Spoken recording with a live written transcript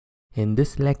In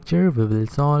this lecture, we will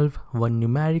solve one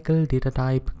numerical data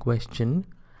type question,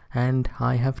 and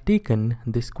I have taken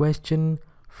this question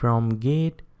from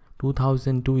GATE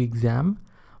 2002 exam.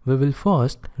 We will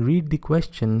first read the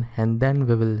question and then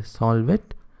we will solve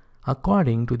it.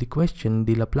 According to the question,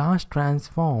 the Laplace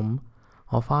transform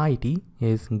of it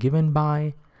is given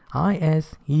by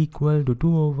is equal to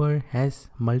 2 over s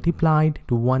multiplied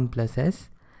to 1 plus s,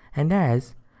 and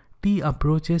as t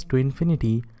approaches to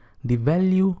infinity, the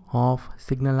value of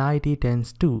signality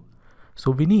tends to.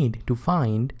 So we need to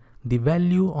find the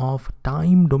value of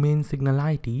time domain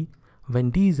signality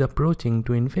when t is approaching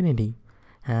to infinity.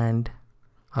 And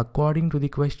according to the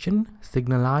question,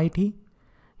 signality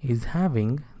is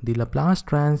having the Laplace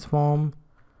transform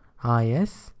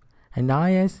is, and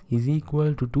is is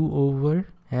equal to 2 over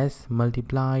s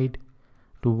multiplied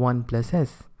to 1 plus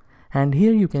s. And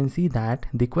here you can see that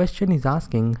the question is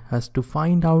asking us to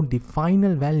find out the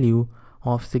final value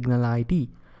of signality,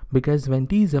 because when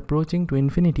t is approaching to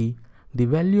infinity, the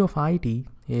value of it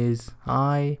is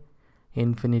I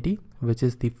infinity, which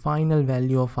is the final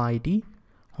value of it,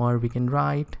 or we can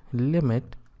write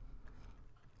limit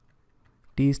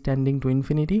t is tending to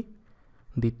infinity,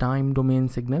 the time domain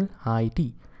signal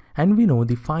it. And we know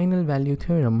the final value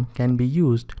theorem can be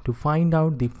used to find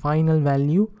out the final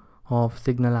value of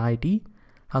signality.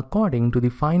 According to the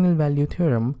final value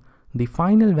theorem, the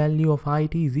final value of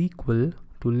it is equal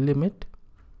to limit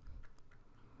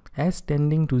s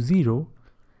tending to 0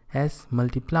 s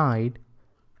multiplied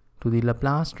to the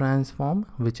Laplace transform,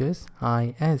 which is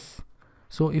is.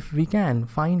 So if we can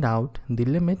find out the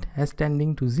limit s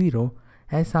tending to 0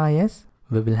 sis,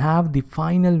 we will have the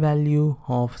final value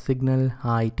of signal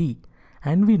it.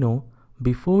 And we know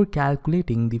before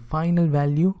calculating the final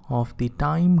value of the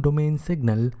time domain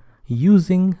signal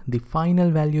using the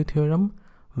final value theorem,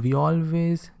 we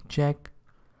always check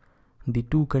the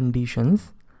two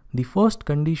conditions. The first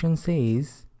condition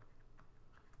says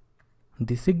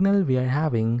the signal we are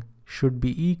having should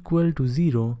be equal to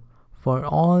 0 for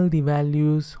all the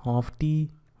values of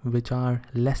t which are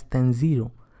less than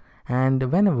 0.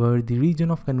 And whenever the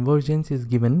region of convergence is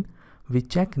given, we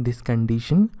check this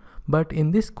condition. But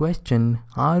in this question,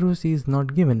 ROC is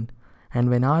not given. And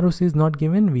when ROC is not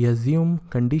given, we assume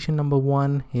condition number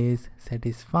 1 is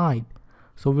satisfied.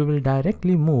 So we will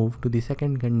directly move to the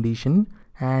second condition.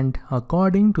 And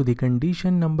according to the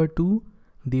condition number 2,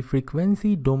 the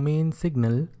frequency domain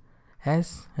signal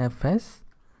SFS,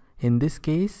 in this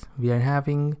case, we are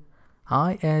having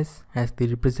is as the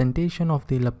representation of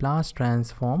the Laplace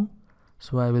transform.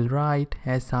 So I will write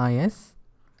SIS.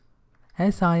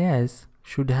 SIS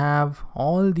should have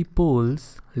all the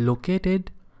poles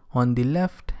located on the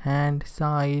left hand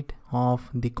side of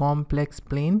the complex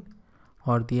plane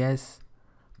or the S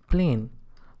plane.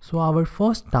 So our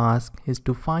first task is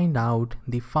to find out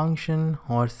the function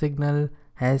or signal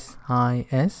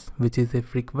SIS, which is a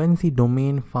frequency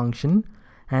domain function,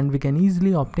 and we can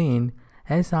easily obtain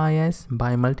SIS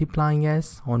by multiplying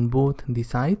s on both the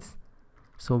sides.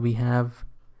 So we have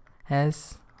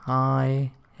SIS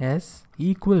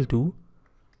equal to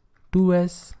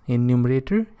 2s in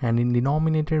numerator, and in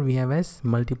denominator we have s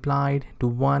multiplied to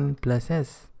 1 plus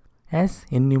s. S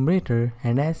in numerator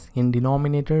and s in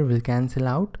denominator will cancel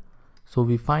out. So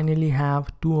we finally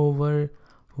have 2 over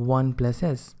 1 plus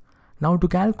s. Now to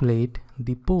calculate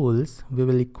the poles, we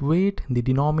will equate the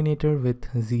denominator with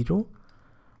 0.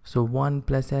 So 1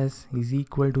 plus s is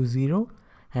equal to 0.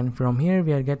 And from here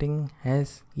we are getting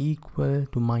s equal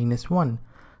to minus 1.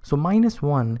 So minus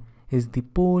 1 is the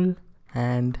pole,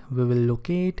 and we will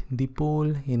locate the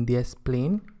pole in the S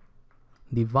plane.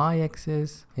 The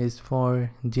y-axis is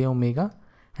for j omega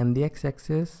and the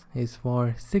x-axis is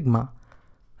for sigma.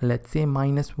 Let's say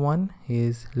minus 1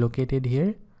 is located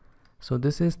here. So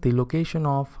this is the location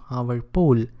of our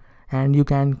pole, and you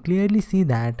can clearly see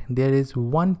that there is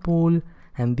one pole,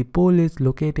 and the pole is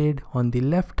located on the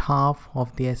left half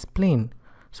of the S plane.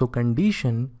 So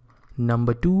condition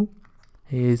number 2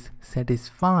 is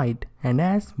satisfied, and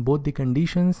as both the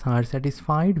conditions are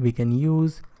satisfied, we can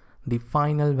use the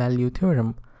final value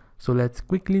theorem. So let's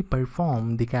quickly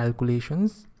perform the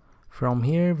calculations. From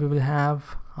here we will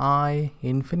have I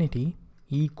infinity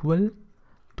equal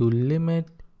to limit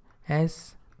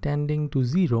s tending to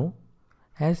 0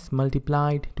 s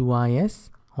multiplied to is,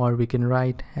 or we can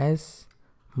write s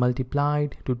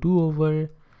multiplied to 2 over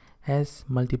s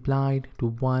multiplied to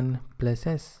 1 plus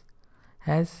s.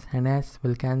 S and s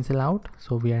will cancel out,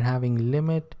 so we are having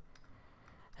limit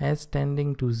s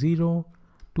tending to 0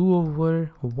 2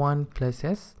 over 1 plus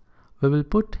s. We will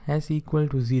put s equal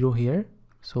to 0 here.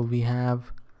 So we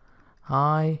have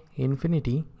I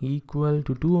infinity equal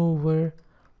to 2 over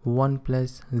 1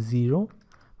 plus 0,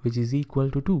 which is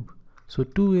equal to 2. So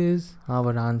 2 is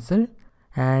our answer.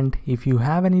 And if you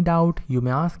have any doubt, you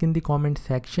may ask in the comment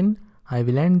section. I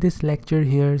will end this lecture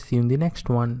here. See you in the next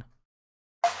one.